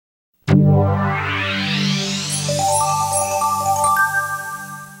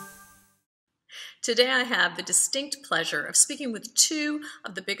Today I have the distinct pleasure of speaking with two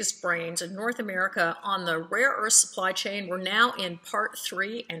of the biggest brains in North America on the rare earth supply chain. We're now in part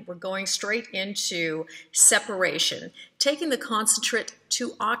 3 and we're going straight into separation, taking the concentrate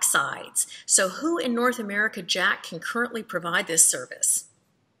to oxides. So who in North America, Jack, can currently provide this service?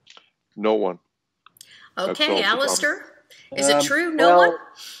 No one. Okay, Alistair, is it true? No one?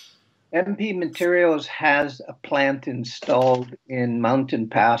 MP Materials has a plant installed in Mountain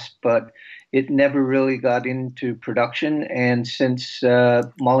Pass, but it never really got into production. And since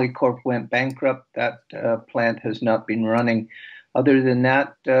Molycorp went bankrupt, that plant has not been running. Other than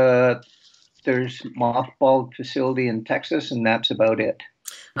that, there's mothballed facility in Texas, and that's about it.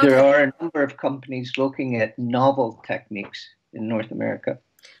 Okay. There are a number of companies looking at novel techniques in North America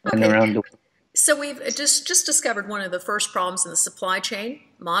and around the world. So we've just discovered one of the first problems in the supply chain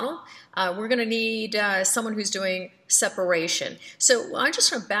model. We're going to need someone who's doing separation. So I just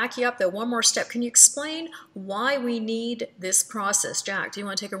want to back you up though one more step. Can you explain why we need this process? Jack, do you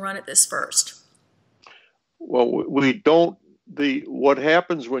want to take a run at this first? Well, we don't. What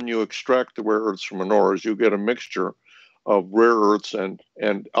happens when you extract the rare earths from an ore is you get a mixture of rare earths and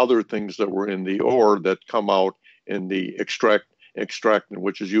other things that were in the ore that come out in the extractant,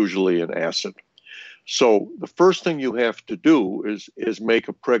 which is usually an acid. So the first thing you have to do is make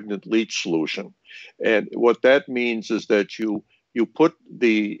a pregnant leach solution. And what that means is that you put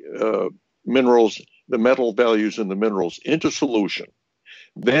the minerals, the metal values in the minerals into solution.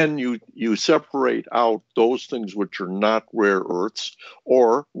 Then you separate out those things which are not rare earths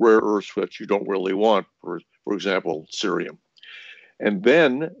or rare earths that you don't really want, for example, cerium. And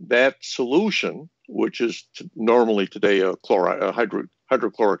then that solution, which is normally today a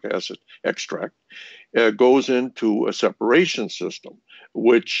hydrochloric acid extract, goes into a separation system,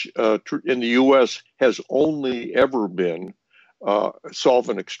 which in the U.S. has only ever been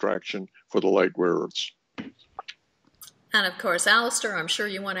solvent extraction for the light rare earths. And of course, Alistair, I'm sure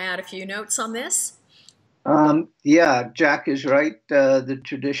you want to add a few notes on this. Yeah, Jack is right. The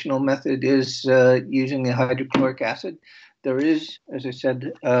traditional method is using the hydrochloric acid. There is, as I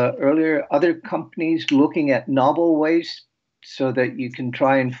said earlier, other companies looking at novel ways so that you can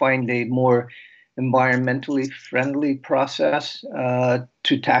try and find a more environmentally friendly process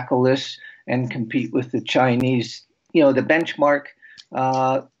to tackle this and compete with the Chinese. You know, the benchmark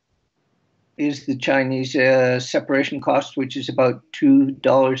is the Chinese separation cost, which is about $2.50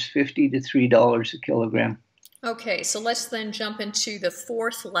 to $3 a kilogram. Okay, so let's then jump into the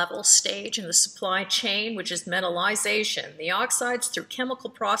fourth level stage in the supply chain, which is metallization. The oxides through chemical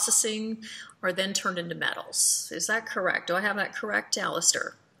processing are then turned into metals. Is that correct? Do I have that correct,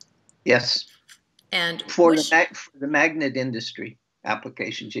 Alistair? Yes. And for the magnet industry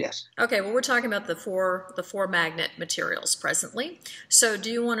applications, yes. Okay, well, we're talking about the four magnet materials presently. So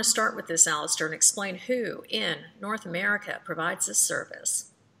do you want to start with this, Alistair, and explain who in North America provides this service?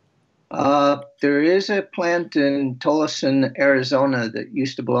 There is a plant in Tolleson, Arizona that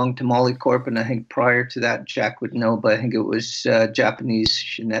used to belong to Molycorp, and I think prior to that, Jack would know, but I think it was Japanese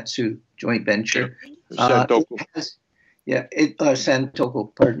Shinetsu joint venture. Santoku.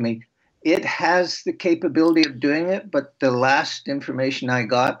 Santoku, pardon me. It has the capability of doing it, but the last information I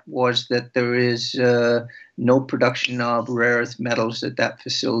got was that there is no production of rare earth metals at that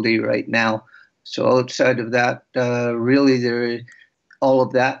facility right now. So outside of that, really all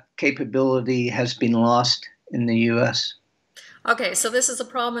of that capability has been lost in the U.S. Okay, so this is a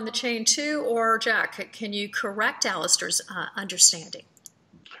problem in the chain too, or Jack, can you correct Alistair's understanding?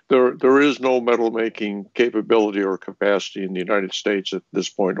 There is no metal making capability or capacity in the United States at this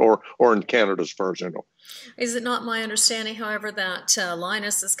point, or in Canada, as far as I know. Is it not my understanding, however, that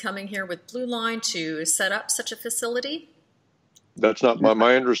Lynas is coming here with Blue Line to set up such a facility? That's not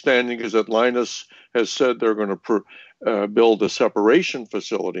my understanding. Is that Lynas has said they're going to build a separation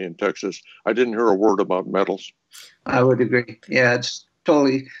facility in Texas. I didn't hear a word about metals. I would agree. Yeah, it's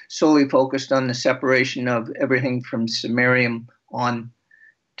totally solely focused on the separation of everything from samarium on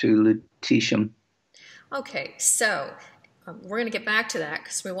to lutetium. Okay, so we're going to get back to that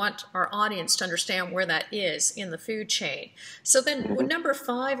because we want our audience to understand where that is in the food chain. So then number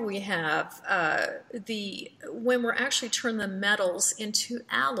 5, we have when we're actually turning the metals into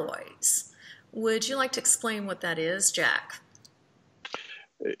alloys. Would you like to explain what that is, Jack?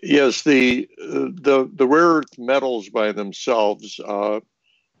 Yes, the rare earth metals by themselves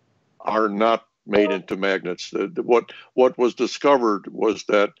are not made into magnets. What was discovered was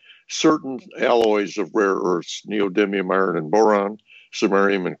that certain alloys of rare earths, neodymium, iron, and boron,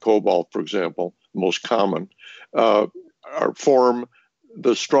 samarium and cobalt, for example, most common, form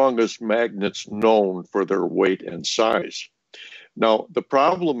the strongest magnets known for their weight and size. Now, the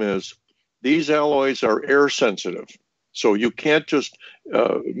problem is these alloys are air sensitive. So you can't just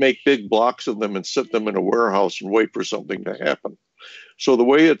make big blocks of them and sit them in a warehouse and wait for something to happen. So the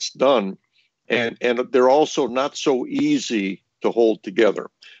way it's done, and they're also not so easy to hold together.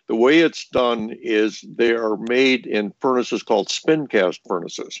 The way it's done is they are made in furnaces called spin cast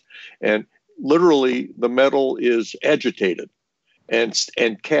furnaces. And literally the metal is agitated and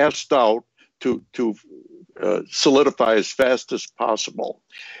cast out to solidify as fast as possible.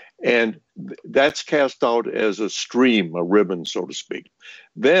 And that's cast out as a stream, a ribbon, so to speak.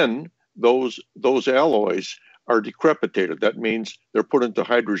 Then those alloys are decrepitated. That means they're put into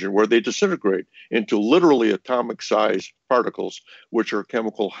hydrogen, where they disintegrate into literally atomic size particles, which are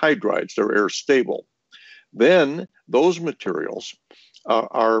chemical hydrides. They're air stable. Then those materials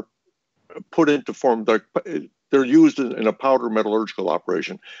are put into form. They're used in a powder metallurgical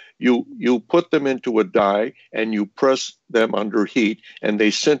operation. You put them into a die and you press them under heat, and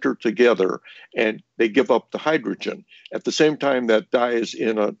they sinter together and they give up the hydrogen. At the same time, that die is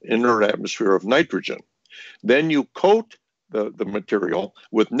in an inert atmosphere of nitrogen. Then you coat the material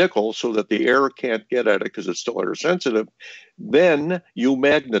with nickel so that the air can't get at it because it's still air sensitive. Then you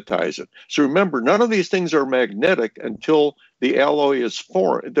magnetize it. So remember, none of these things are magnetic until the alloy is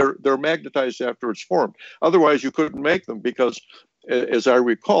formed. They're magnetized after it's formed. Otherwise, you couldn't make them because, as I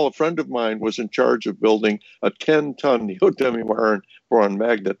recall, a friend of mine was in charge of building a 10-ton neodymium iron boron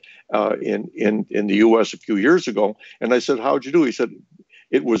magnet in the U.S. a few years ago. And I said, how'd you do? He said,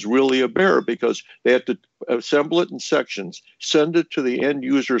 it was really a bear because they had to assemble it in sections, send it to the end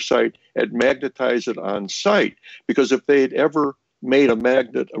user site, and magnetize it on site. Because if they had ever made a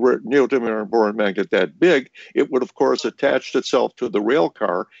magnet, a neodymium iron boron magnet that big, it would, of course, attached itself to the rail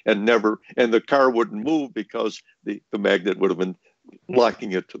car and the car wouldn't move because the magnet would have been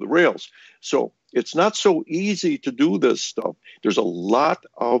locking it to the rails. So it's not so easy to do this stuff. There's a lot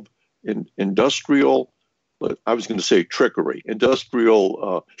of industrial, I was going to say trickery,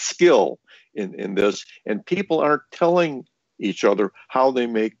 industrial skill in this, and people aren't telling each other how they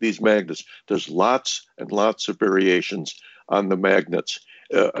make these magnets. There's lots and lots of variations on the magnets.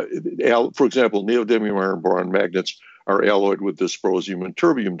 For example, neodymium iron boron magnets are alloyed with dysprosium and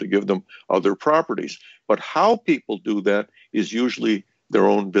terbium to give them other properties. But how people do that is usually their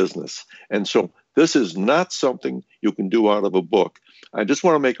own business. And so this is not something you can do out of a book. I just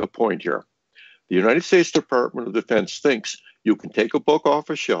want to make a point here. The United States Department of Defense thinks you can take a book off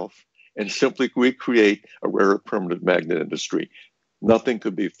a shelf and simply recreate a rare earth permanent magnet industry. Nothing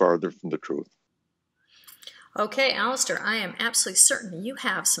could be farther from the truth. Okay, Alistair, I am absolutely certain you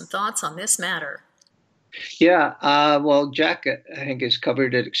have some thoughts on this matter. Yeah, well, Jack, I think, has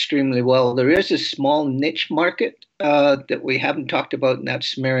covered it extremely well. There is a small niche market that we haven't talked about, and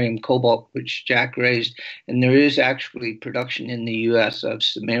that's samarium cobalt, which Jack raised. And there is actually production in the U.S. of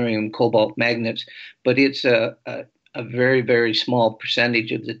samarium cobalt magnets, but it's a very, very small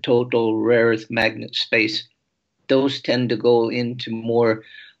percentage of the total rare earth magnet space. Those tend to go into more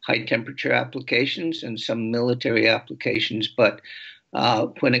high temperature applications and some military applications, but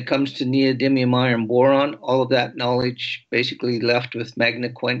when it comes to neodymium iron boron, all of that knowledge basically left with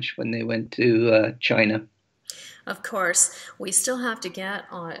Magnequench when they went to China. Of course, we still have to get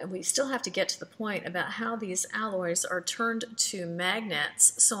to the point about how these alloys are turned to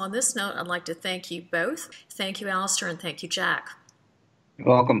magnets. So on this note, I'd like to thank you both. Thank you, Alistair, and thank you, Jack. You're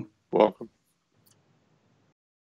welcome. Welcome.